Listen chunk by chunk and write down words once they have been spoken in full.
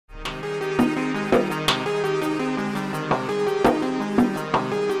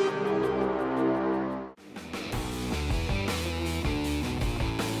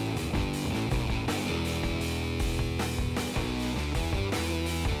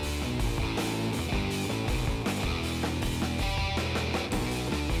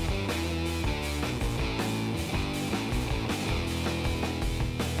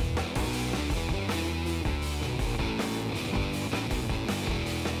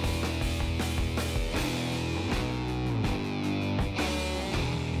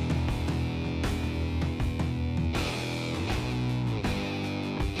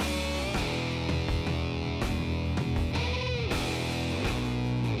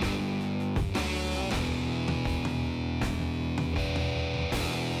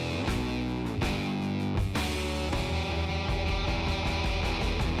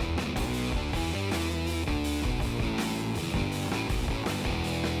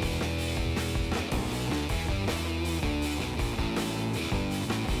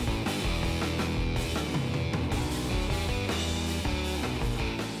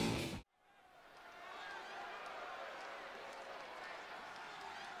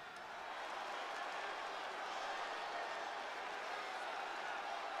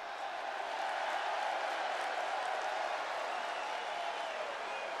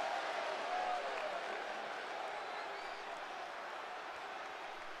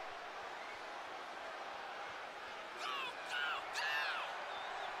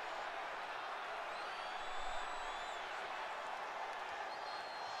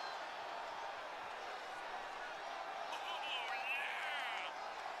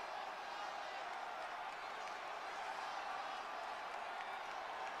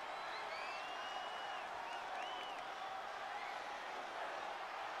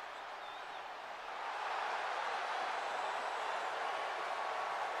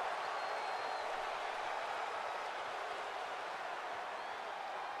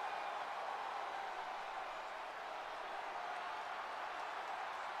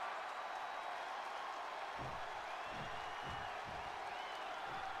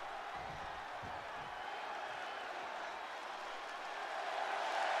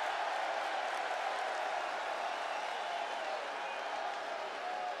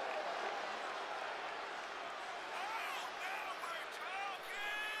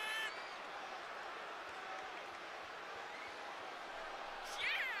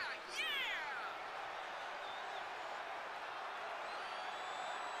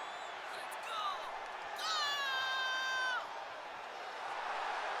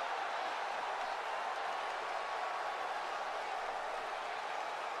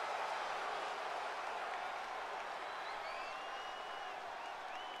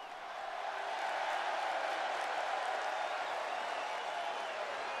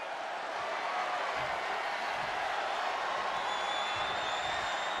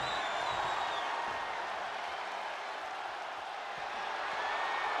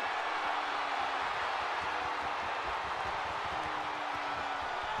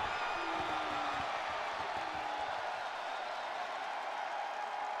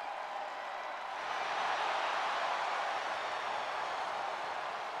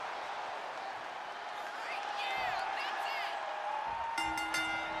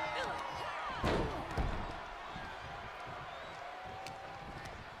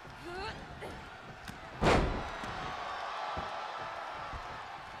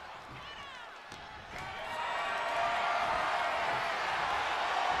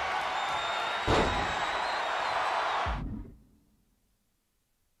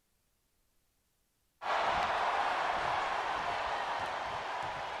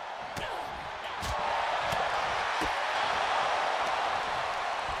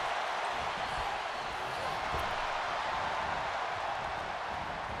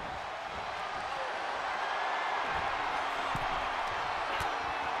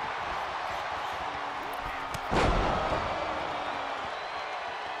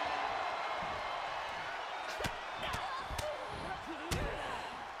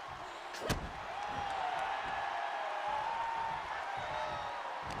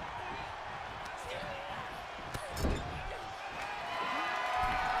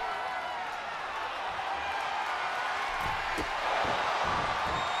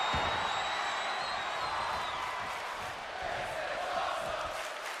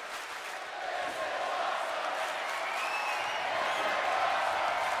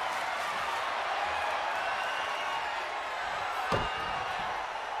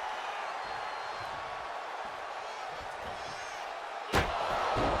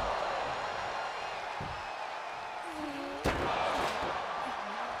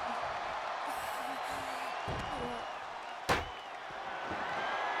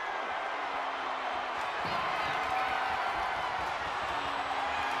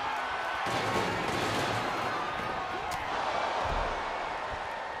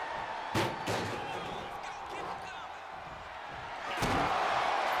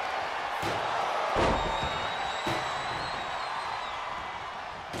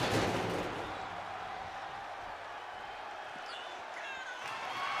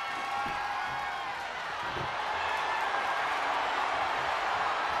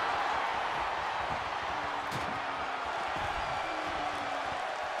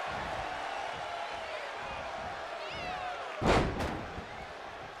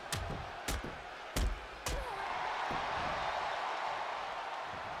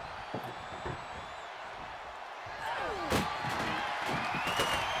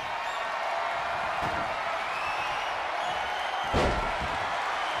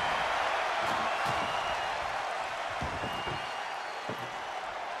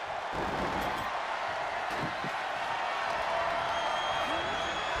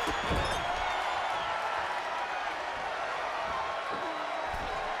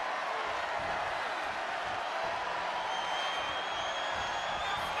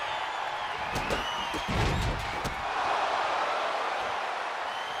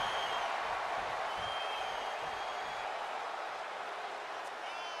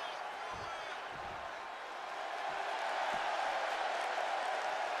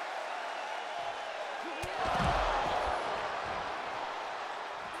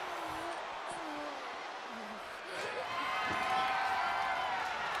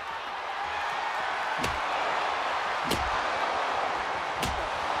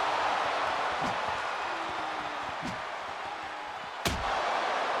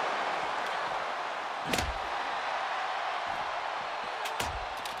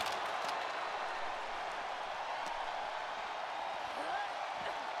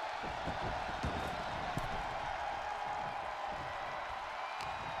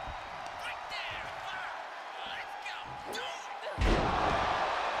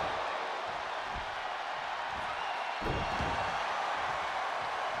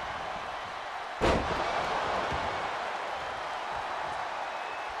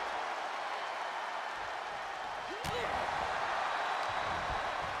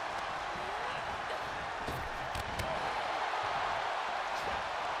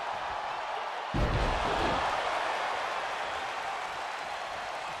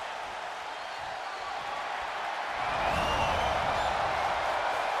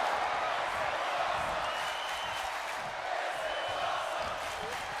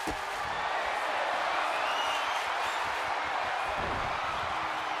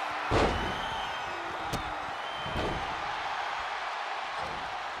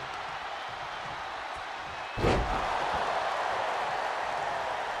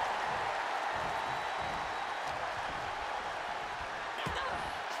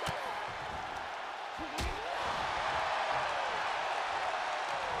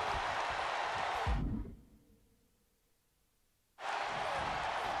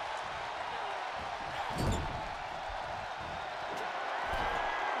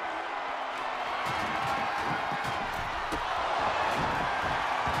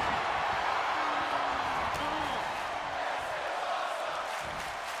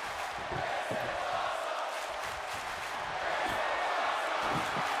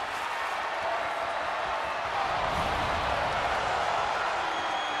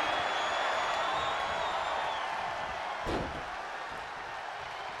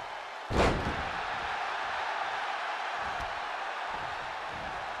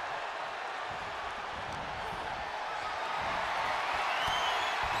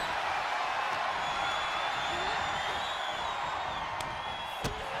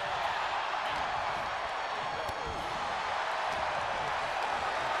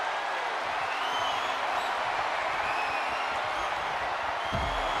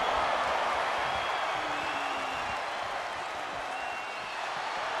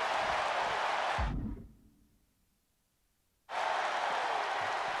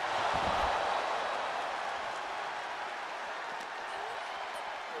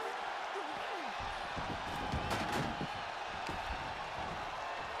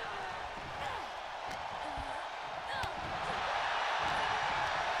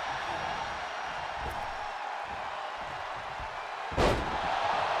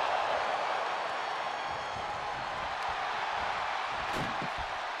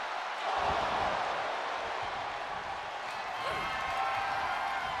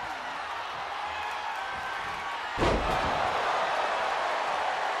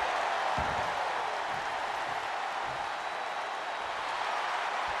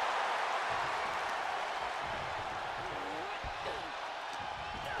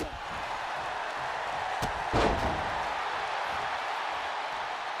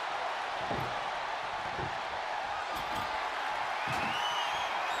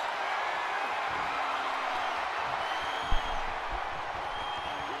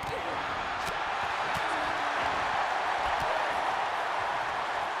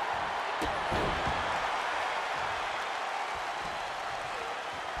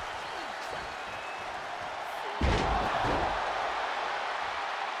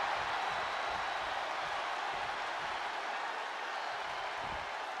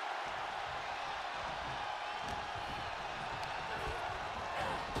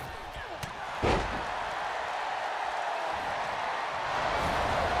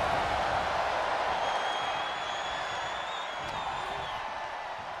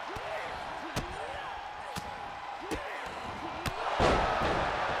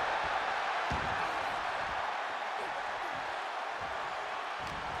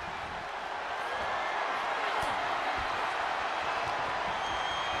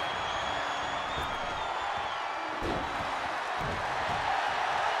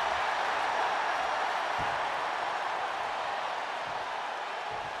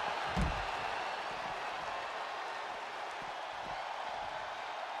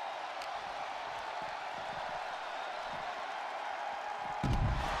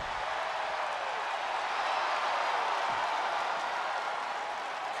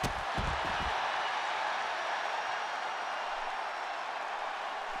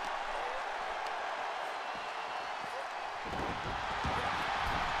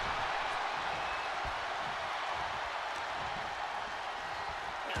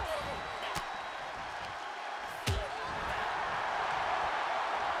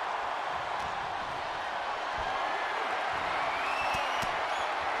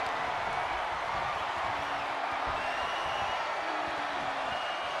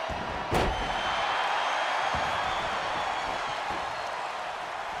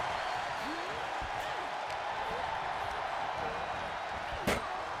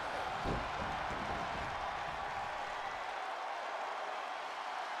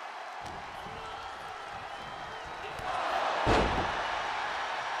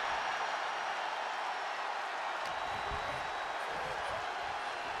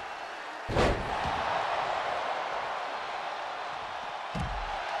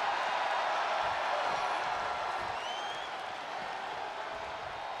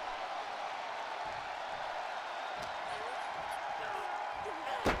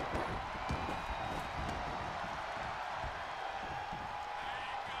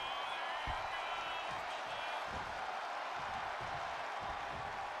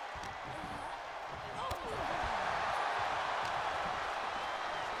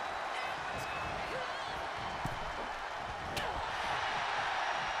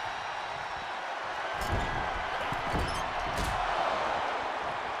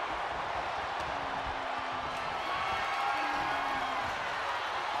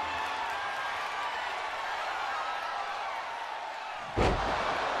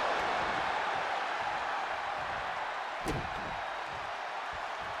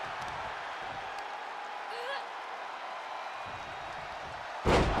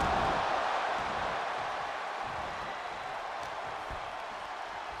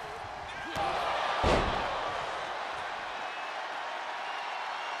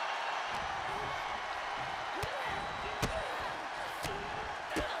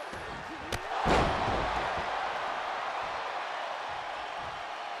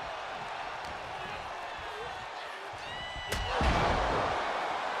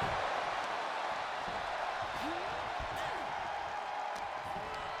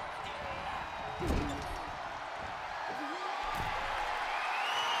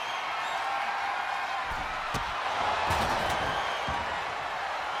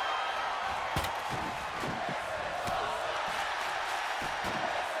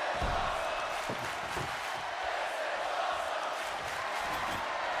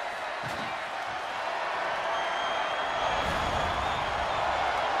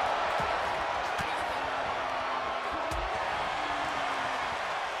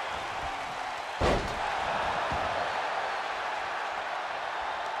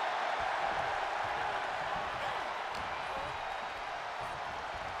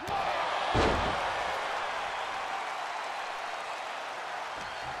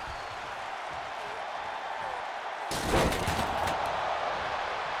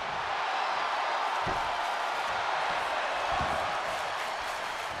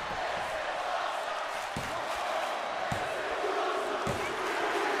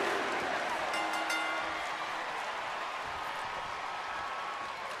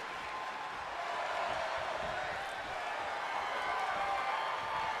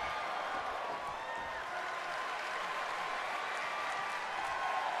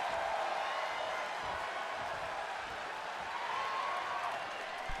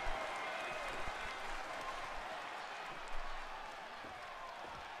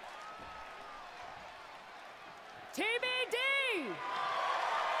TBD!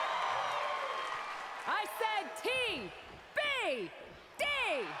 I said TBD!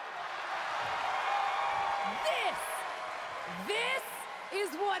 This is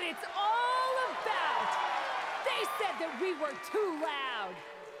what it's all about! They said that we were too loud,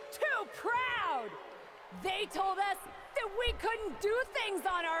 too proud! They told us that we couldn't do things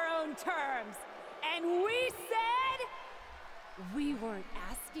on our own terms! And we said we weren't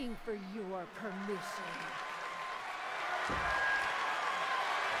asking for your permission.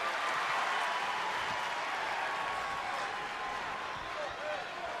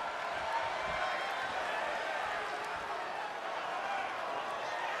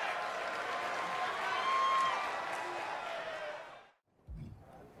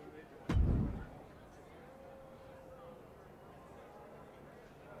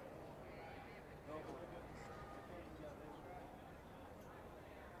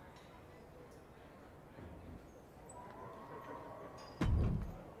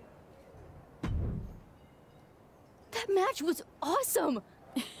 That match was awesome!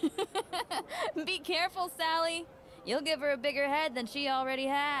 Be careful, Sally. You'll give her a bigger head than she already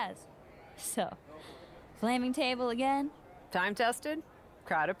has. So, flaming table again? Time tested,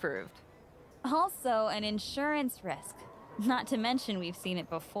 crowd approved. Also an insurance risk. Not to mention we've seen it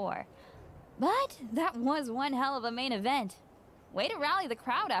before. But that was one hell of a main event. Way to rally the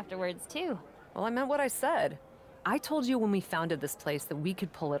crowd afterwards, too. Well, I meant what I said. I told you when we founded this place that we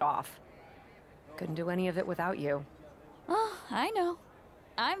could pull it off. Couldn't do any of it without you. Oh, I know.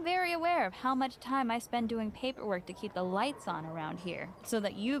 I'm very aware of how much time I spend doing paperwork to keep the lights on around here, so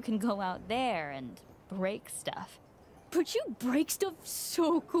that you can go out there and break stuff. But you break stuff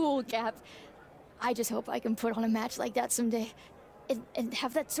so cool, Cap. I just hope I can put on a match like that someday. And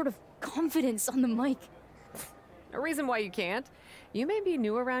have that sort of confidence on the mic. No reason why you can't. You may be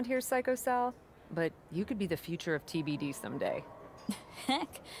new around here, Psycho Sal, but you could be the future of TBD someday.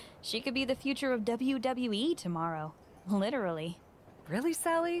 Heck, she could be the future of WWE tomorrow. Literally. Really,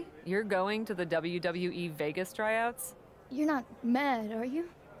 Sally? You're going to the WWE Vegas tryouts? You're not mad, are you?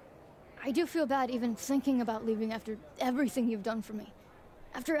 I do feel bad even thinking about leaving after everything you've done for me.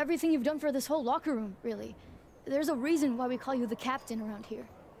 After everything you've done for this whole locker room, really. There's a reason why we call you the captain around here.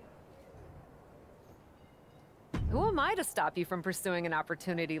 Who am I to stop you from pursuing an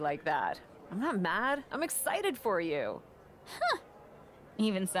opportunity like that? I'm not mad. I'm excited for you. Huh.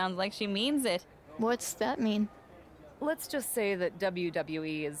 Even sounds like she means it. What's that mean? Let's just say that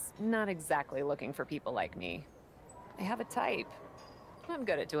WWE is not exactly looking for people like me. I have a type. I'm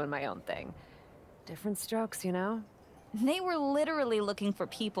good at doing my own thing. Different strokes, you know? They were literally looking for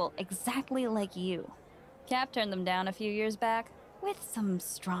people exactly like you. Cap turned them down a few years back, with some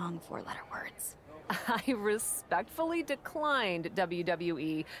strong four-letter words. I respectfully declined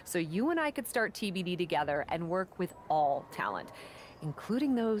WWE so you and I could start TBD together and work with all talent,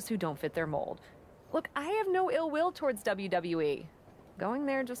 including those who don't fit their mold. Look, I have no ill will towards WWE. Going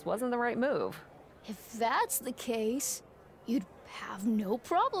there just wasn't the right move. If that's the case, you'd have no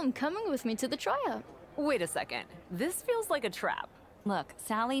problem coming with me to the tryout. Wait a second. This feels like a trap. Look,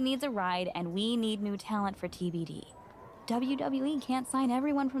 Sally needs a ride and we need new talent for TBD. WWE can't sign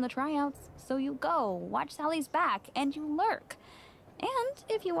everyone from the tryouts, so you go, watch Sally's back, and you lurk. And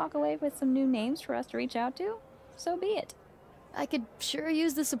if you walk away with some new names for us to reach out to, so be it. I could sure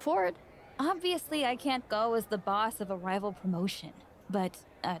use the support. Obviously, I can't go as the boss of a rival promotion, but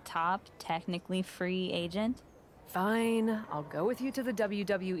a top, technically free agent? Fine, I'll go with you to the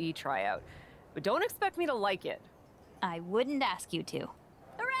WWE tryout, but don't expect me to like it. I wouldn't ask you to.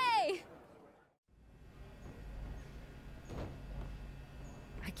 Hooray!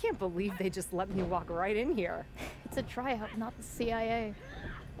 I can't believe they just let me walk right in here. It's a tryout, not the CIA.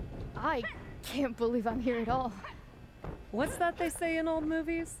 I can't believe I'm here at all. What's that they say in old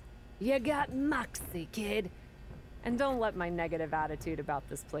movies? You got moxie, kid. And don't let my negative attitude about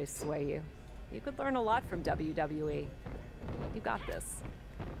this place sway you. You could learn a lot from WWE. You got this.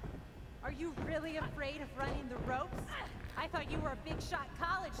 Are you really afraid of running the ropes? I thought you were a big shot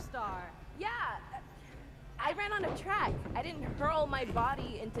college star. Yeah, I ran on a track. I didn't hurl my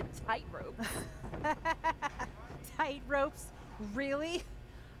body into tightrope. Tight ropes? Really?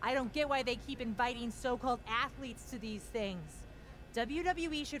 I don't get why they keep inviting so-called athletes to these things.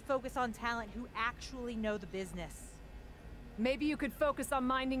 WWE should focus on talent who actually know the business. Maybe you could focus on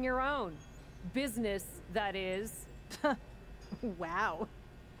minding your own. Business, that is. Wow.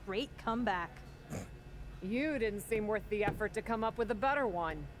 Great comeback. You didn't seem worth the effort to come up with a better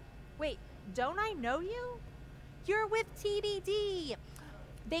one. Wait, don't I know you? You're with TBD.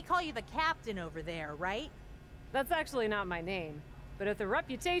 They call you the captain over there, right? That's actually not my name, but if the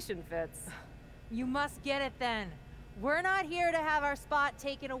reputation fits... You must get it then. We're not here to have our spot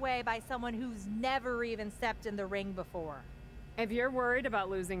taken away by someone who's never even stepped in the ring before. If you're worried about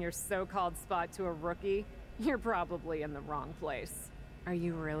losing your so-called spot to a rookie, you're probably in the wrong place. Are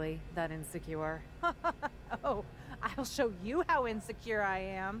you really that insecure? Oh, I'll show you how insecure I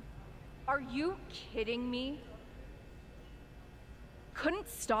am. Are you kidding me? Couldn't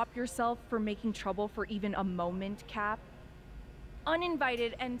stop yourself from making trouble for even a moment, Cap?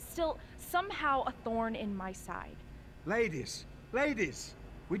 Uninvited and still somehow a thorn in my side. Ladies,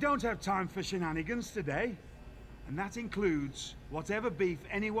 we don't have time for shenanigans today. And that includes whatever beef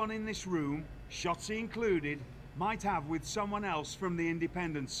anyone in this room, Shotzi included, might have with someone else from the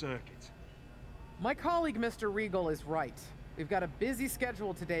independent circuit. My colleague Mr. Regal is right. We've got a busy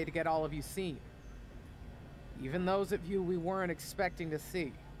schedule today to get all of you seen. Even those of you we weren't expecting to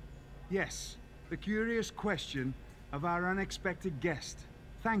see. Yes, the curious question of our unexpected guest.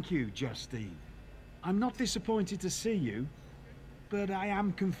 Thank you, Justine. I'm not disappointed to see you, but I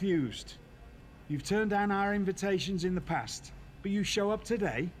am confused. You've turned down our invitations in the past, but you show up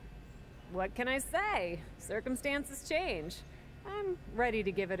today? What can I say? Circumstances change. I'm ready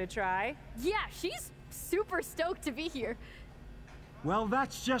to give it a try. Yeah, she's super stoked to be here. Well,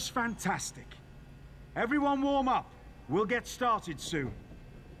 that's just fantastic. Everyone warm up. We'll get started soon.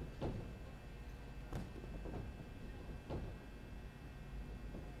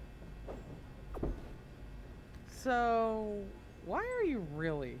 So, why are you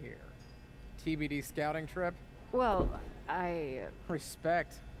really here? TBD scouting trip? Well,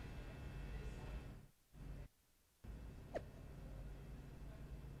 Respect.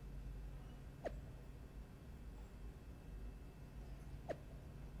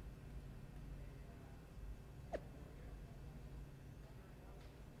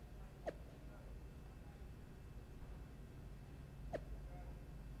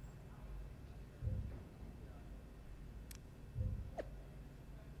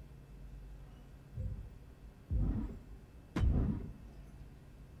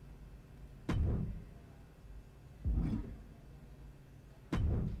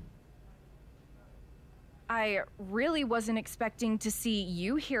 I really wasn't expecting to see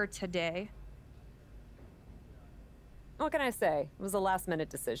you here today. what can I say? It was a last-minute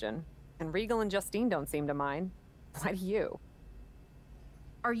decision. And Regal and Justine don't seem to mind. Why do you?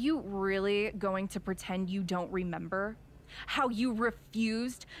 Are you really going to pretend you don't remember? How you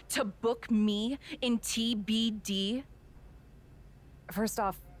refused to book me in TBD? First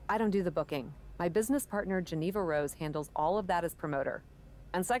off, I don't do the booking. My business partner, Geneva Rose, handles all of that as promoter.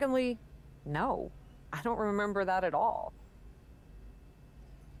 And secondly, no, I don't remember that at all.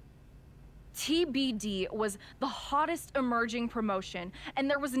 TBD was the hottest emerging promotion, and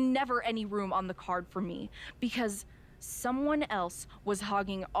there was never any room on the card for me because someone else was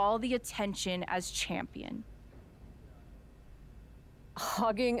hogging all the attention as champion.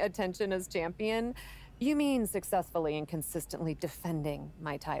 Hogging attention as champion? You mean successfully and consistently defending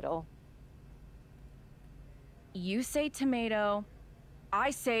my title? You say tomato,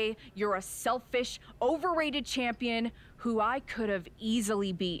 I say you're a selfish, overrated champion who I could have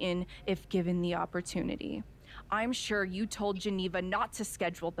easily beaten if given the opportunity. I'm sure you told Geneva not to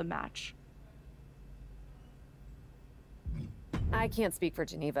schedule the match. I can't speak for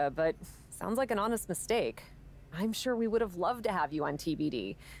Geneva, but sounds like an honest mistake. I'm sure we would have loved to have you on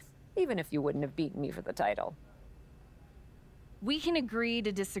TBD, even if you wouldn't have beaten me for the title. We can agree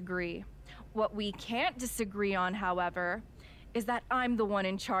to disagree. What we can't disagree on, however, is that I'm the one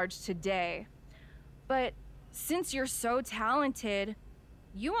in charge today. But since you're so talented,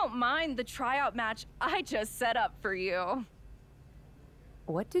 you won't mind the tryout match I just set up for you.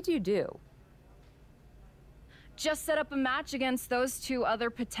 What did you do? Just set up a match against those two other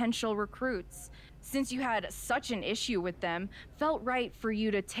potential recruits. Since you had such an issue with them, felt right for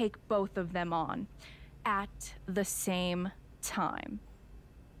you to take both of them on at the same time.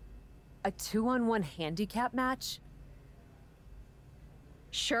 A 2-on-1 handicap match?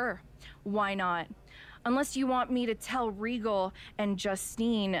 Sure, why not? Unless you want me to tell Regal and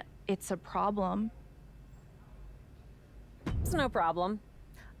Justine it's a problem. It's no problem.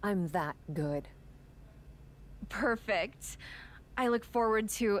 I'm that good. Perfect. I look forward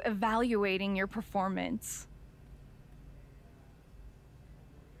to evaluating your performance.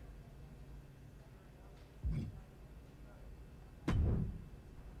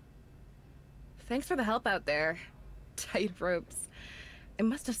 Thanks for the help out there. Tight ropes. I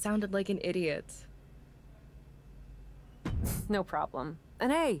must have sounded like an idiot. No problem.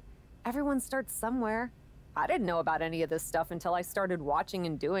 And hey, everyone starts somewhere. I didn't know about any of this stuff until I started watching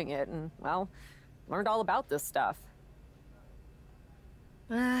and doing it, and, well, learned all about this stuff.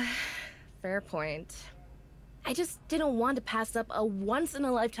 Fair point. I just didn't want to pass up a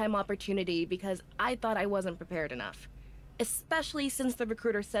once-in-a-lifetime opportunity because I thought I wasn't prepared enough. Especially since the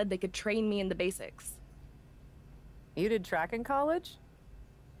recruiter said they could train me in the basics. You did track in college?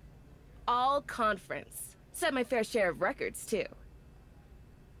 All conference. Set my fair share of records, too.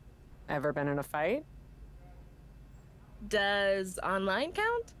 Ever been in a fight? Does online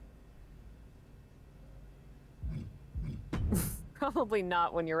count? Probably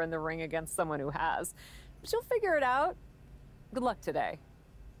not when you're in the ring against someone who has. But you'll figure it out. Good luck today.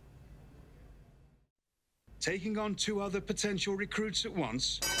 Taking on 2 other potential recruits at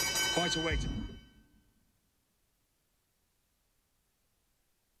once? Quite a way to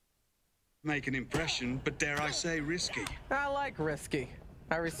make an impression, but dare I say risky. I like risky.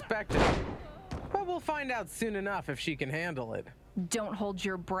 I respect it. But we'll find out soon enough if she can handle it. Don't hold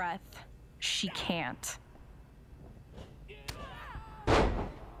your breath. She can't.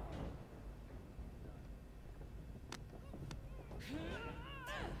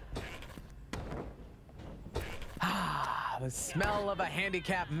 The smell of a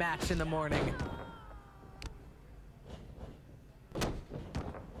handicap match in the morning.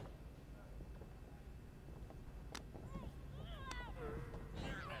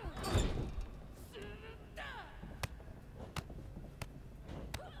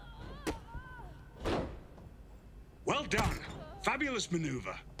 Well done. Fabulous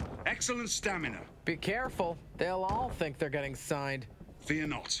maneuver. Excellent stamina. Be careful. They'll all think they're getting signed. Fear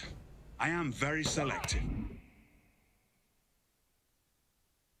not. I am very selective.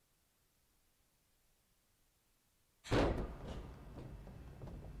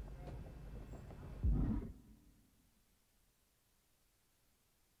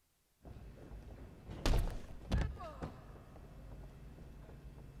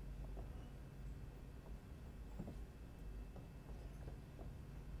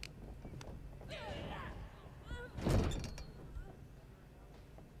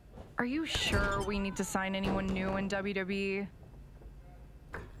 Are you sure we need to sign anyone new in WWE?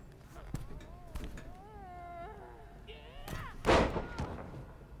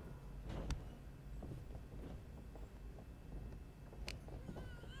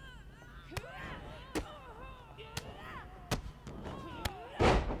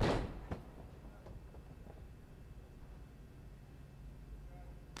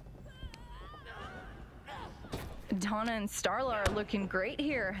 Donna and Starla are looking great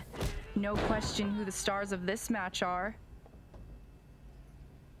here. No question who the stars of this match are.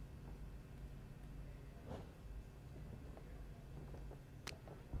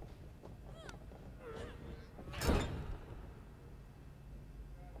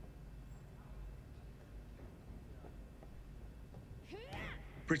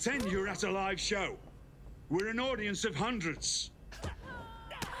 Pretend you're at a live show. We're an audience of hundreds.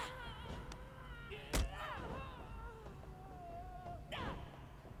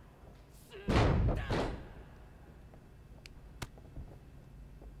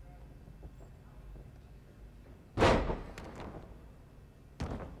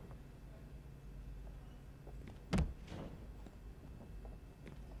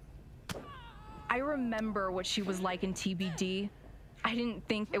 I remember what she was like in TBD. I didn't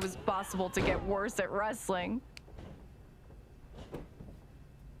think it was possible to get worse at wrestling.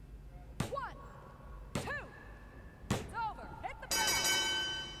 1, 2, it's over. Hit the bell.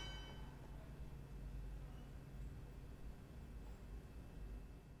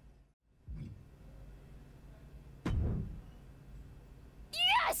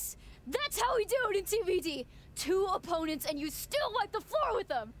 Yes! That's how we do it in TVD. 2 opponents and you still wipe the floor with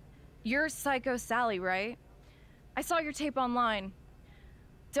them. You're Psycho Sally, right? I saw your tape online.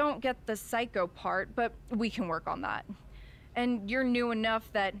 Don't get the psycho part, but we can work on that. And you're new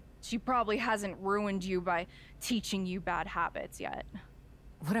enough that she probably hasn't ruined you by teaching you bad habits yet.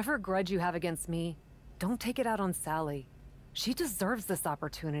 Whatever grudge you have against me, don't take it out on Sally. She deserves this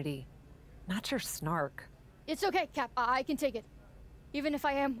opportunity, not your snark. It's okay, Cap. I can take it. Even if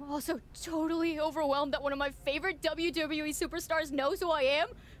I am also totally overwhelmed that one of my favorite WWE superstars knows who I am.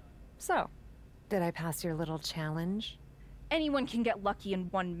 So, did I pass your little challenge? Anyone can get lucky in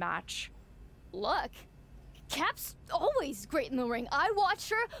one match. Luck? Cap's always great in the ring. I watched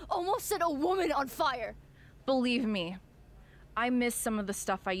her almost set a woman on fire. Believe me, I miss some of the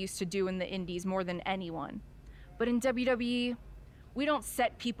stuff I used to do in the indies more than anyone. But in WWE, we don't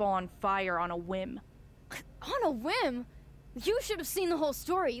set people on fire on a whim. On a whim? You should have seen the whole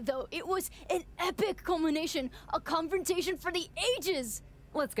story, though. It was an epic culmination, a confrontation for the ages.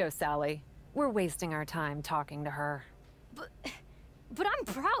 Let's go, Sally. We're wasting our time talking to her. But I'm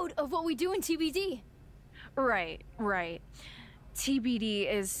proud of what we do in TBD. Right, right.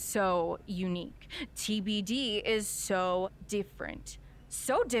 TBD is so unique. TBD is so different.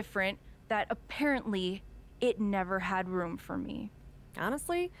 So different that apparently it never had room for me.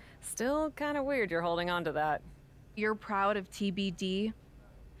 Honestly, still kind of weird you're holding on to that. You're proud of TBD?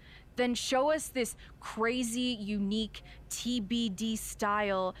 Then show us this crazy, unique TBD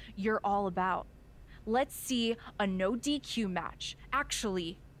style you're all about. Let's see a no DQ match.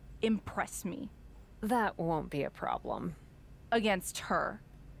 Actually, impress me. That won't be a problem. Against her.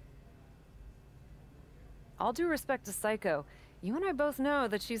 All due respect to Psycho, you and I both know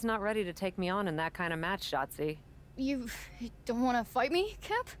that she's not ready to take me on in that kind of match, Shotzi. You don't want to fight me,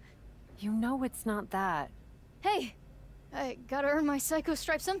 Cap? You know it's not that. Hey, I gotta earn my Psycho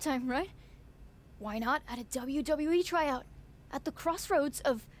stripe sometime, right? Why not at a WWE tryout? At the crossroads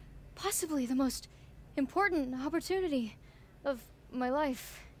of possibly the most important opportunity of my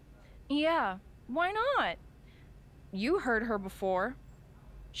life. Yeah, why not? You heard her before.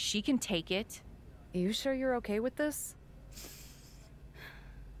 She can take it. You sure you're okay with this?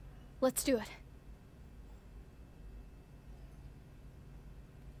 Let's do it.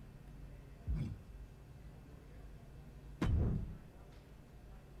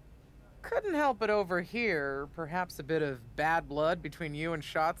 Couldn't help but overhear perhaps a bit of bad blood between you and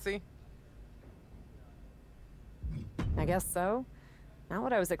Shotzi. I guess so. Not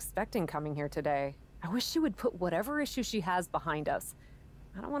what I was expecting coming here today. I wish she would put whatever issue she has behind us.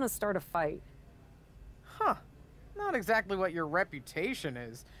 I don't want to start a fight. Huh. Not exactly what your reputation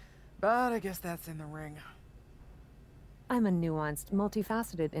is, but I guess that's in the ring. I'm a nuanced,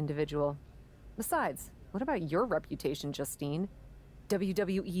 multifaceted individual. Besides, what about your reputation, Justine?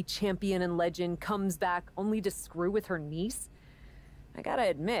 WWE champion and legend comes back only to screw with her niece? I gotta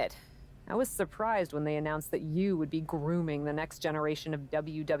admit, I was surprised when they announced that you would be grooming the next generation of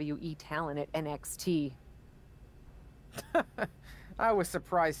WWE talent at NXT. I was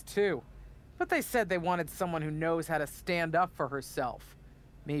surprised too, but they said they wanted someone who knows how to stand up for herself.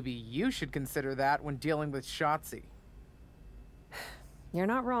 Maybe you should consider that when dealing with Shotzi. You're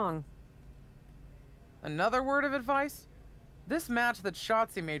not wrong. Another word of advice? This match that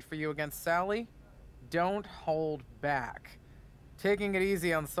Shotzi made for you against Sally, don't hold back. Taking it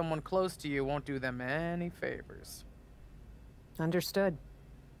easy on someone close to you won't do them any favors. Understood.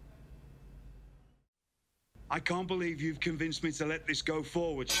 I can't believe you've convinced me to let this go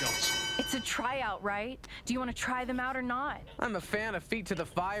forward, Shots. It's a tryout, right? Do you want to try them out or not? I'm a fan of Feet to the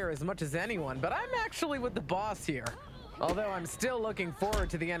Fire as much as anyone, but I'm actually with the boss here. Although I'm still looking forward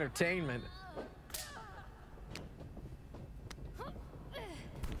to the entertainment.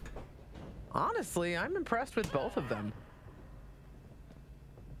 Honestly, I'm impressed with both of them.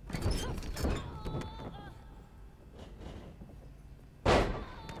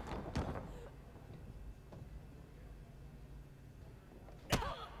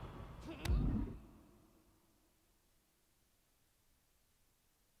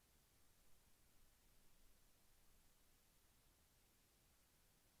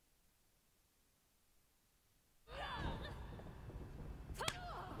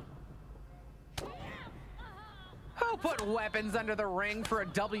 Who put weapons under the ring for a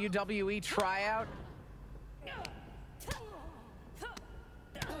WWE tryout?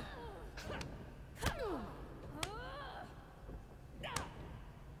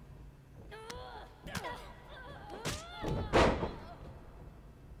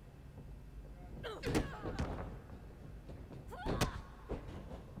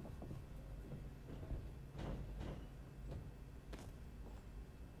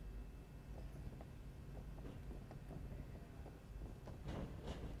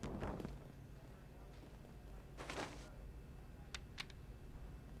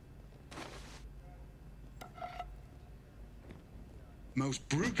 Most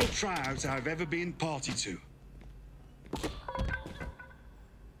brutal tryout I've ever been party to.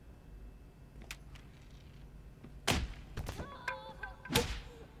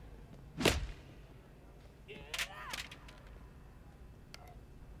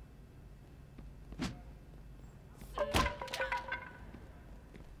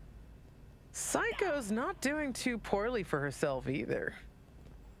 Psycho's not doing too poorly for herself either.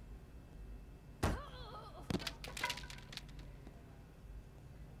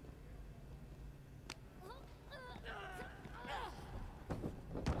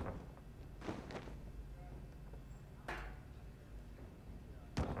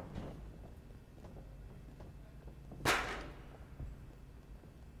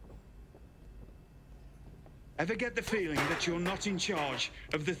 Ever get the feeling that you're not in charge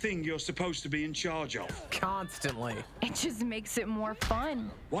of the thing you're supposed to be in charge of? Constantly. It just makes it more fun.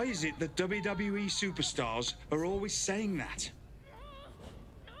 Why is it that WWE superstars are always saying that?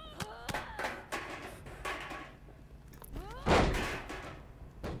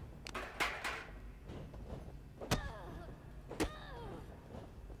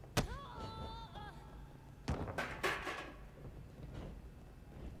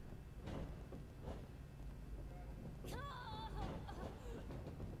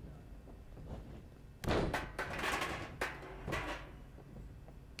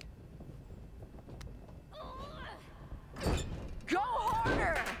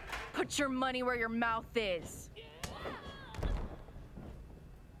 Put your money where your mouth is.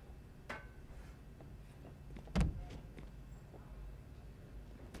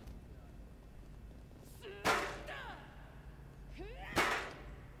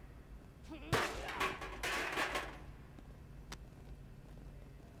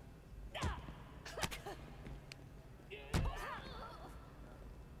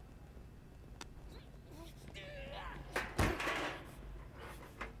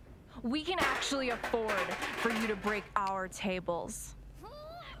 We can actually afford for you to break our tables.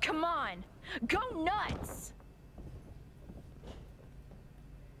 Come on, go nuts!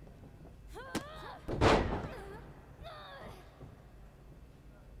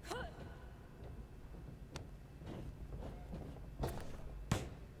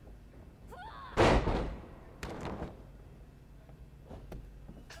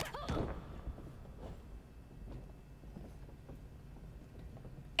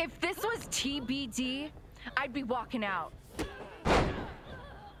 If this was TBD, I'd be walking out.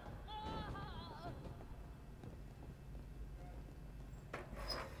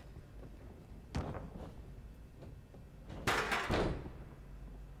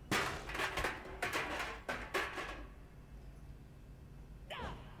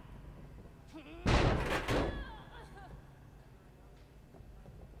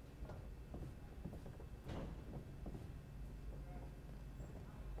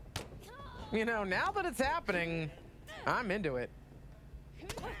 You know, now that it's happening, I'm into it.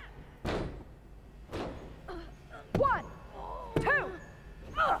 1, 2.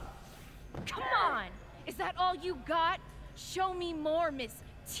 Come on! Is that all you got? Show me more, Miss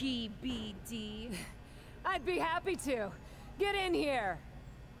TBD. I'd be happy to. Get in here.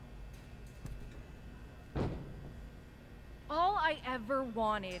 All I ever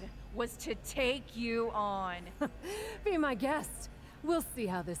wanted was to take you on. Be my guest. We'll see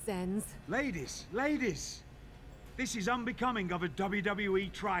how this ends. Ladies, this is unbecoming of a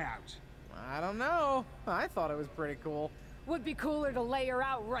WWE tryout. I don't know. I thought it was pretty cool. Would be cooler to lay her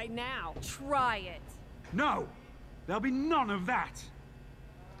out right now. Try it. No, there'll be none of that.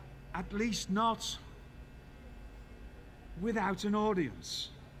 At least not without an audience.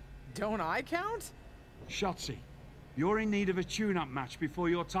 Don't I count? Shotzi, you're in need of a tune-up match before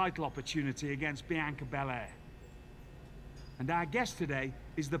your title opportunity against Bianca Belair. And our guest today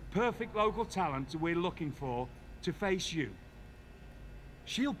is the perfect local talent we're looking for to face you.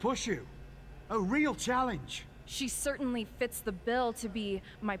 She'll push you. A real challenge. She certainly fits the bill to be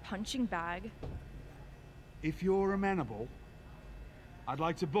my punching bag. If you're amenable, I'd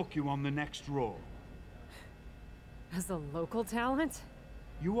like to book you on the next Raw. As a local talent?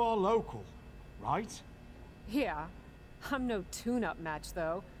 You are local, right? Yeah. I'm no tune-up match,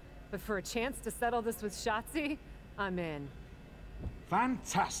 though. But for a chance to settle this with Shotzi, I'm in.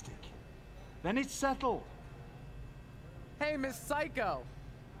 Fantastic. Then it's settled. Hey, Miss Psycho.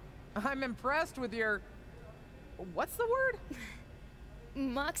 I'm impressed with your... What's the word?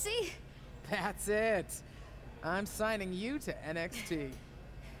 Moxie? That's it. I'm signing you to NXT.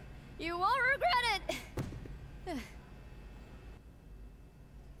 You won't regret it!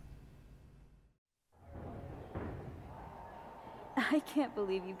 I can't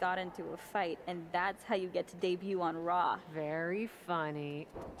believe you got into a fight, and that's how you get to debut on Raw. Very funny.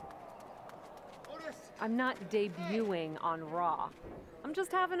 I'm not debuting on Raw. I'm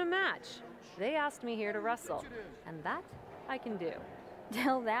just having a match. They asked me here to wrestle, and that I can do.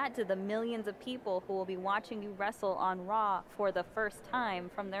 Tell that to the millions of people who will be watching you wrestle on Raw for the first time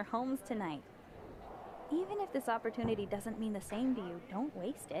from their homes tonight. Even if this opportunity doesn't mean the same to you, don't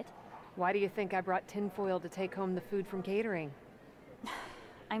waste it. Why do you think I brought tinfoil to take home the food from catering?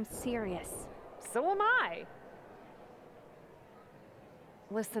 I'm serious. So am I.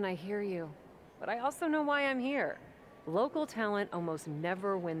 Listen, I hear you, but I also know why I'm here. Local talent almost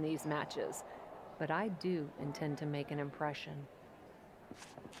never win these matches, but I do intend to make an impression.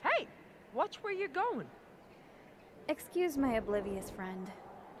 Hey, watch where you're going. Excuse my oblivious friend.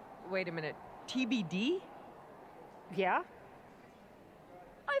 Wait a minute, TBD? Yeah?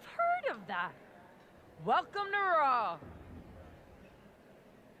 I've heard of that. Welcome to Raw.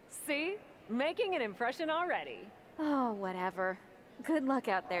 See? Making an impression already. Oh, whatever. Good luck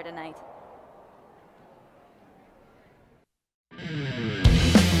out there tonight.